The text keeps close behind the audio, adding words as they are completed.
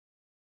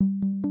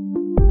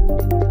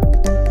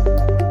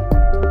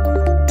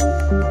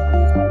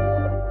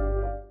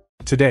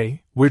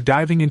Today, we're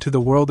diving into the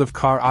world of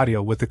car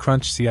audio with the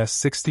Crunch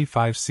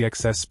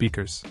CS-65CXS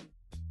speakers.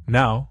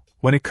 Now,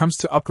 when it comes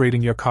to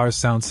upgrading your car's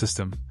sound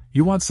system,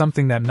 you want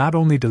something that not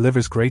only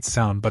delivers great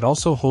sound but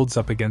also holds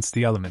up against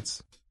the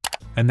elements.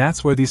 And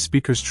that's where these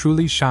speakers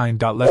truly shine.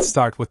 Let's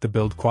start with the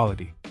build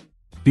quality.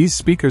 These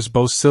speakers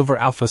boast silver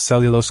alpha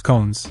cellulose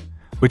cones,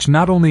 which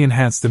not only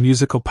enhance the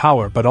musical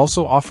power but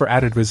also offer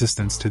added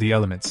resistance to the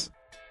elements.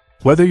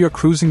 Whether you're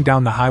cruising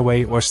down the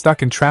highway or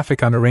stuck in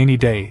traffic on a rainy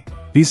day,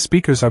 these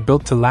speakers are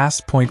built to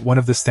last. One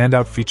of the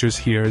standout features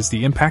here is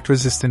the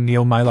impact-resistant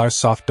neo-mylar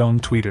soft dome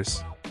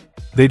tweeters.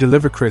 They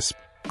deliver crisp,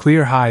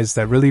 clear highs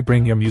that really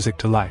bring your music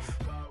to life.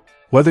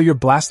 Whether you're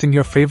blasting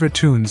your favorite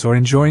tunes or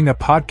enjoying a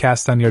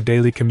podcast on your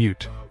daily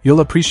commute, you'll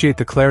appreciate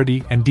the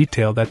clarity and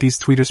detail that these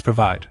tweeters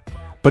provide.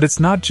 But it's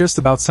not just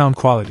about sound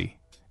quality.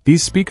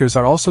 These speakers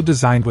are also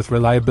designed with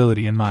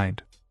reliability in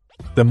mind.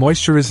 The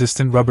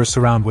moisture-resistant rubber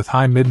surround with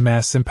high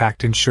mid-mass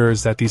impact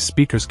ensures that these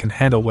speakers can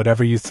handle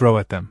whatever you throw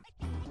at them.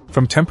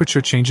 From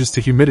temperature changes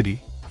to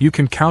humidity, you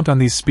can count on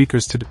these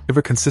speakers to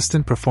deliver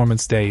consistent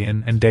performance day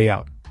in and day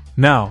out.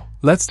 Now,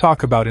 let's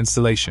talk about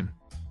installation.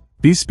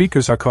 These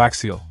speakers are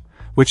coaxial,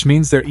 which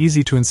means they're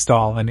easy to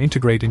install and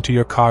integrate into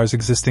your car's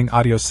existing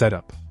audio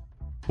setup.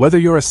 Whether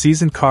you're a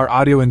seasoned car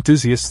audio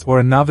enthusiast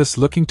or a novice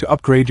looking to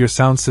upgrade your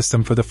sound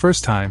system for the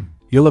first time,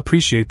 you'll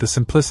appreciate the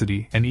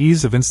simplicity and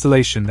ease of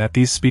installation that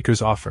these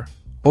speakers offer.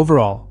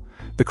 Overall,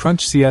 the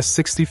Crunch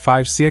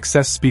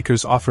CS-65CXS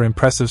speakers offer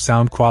impressive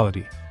sound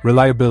quality,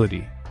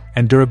 reliability,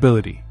 and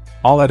durability,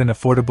 all at an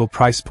affordable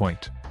price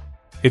point.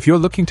 If you're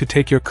looking to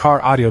take your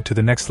car audio to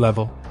the next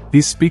level,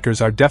 these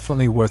speakers are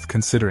definitely worth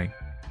considering.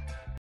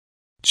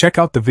 Check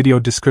out the video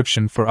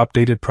description for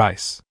updated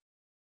price.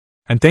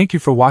 And thank you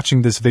for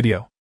watching this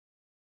video.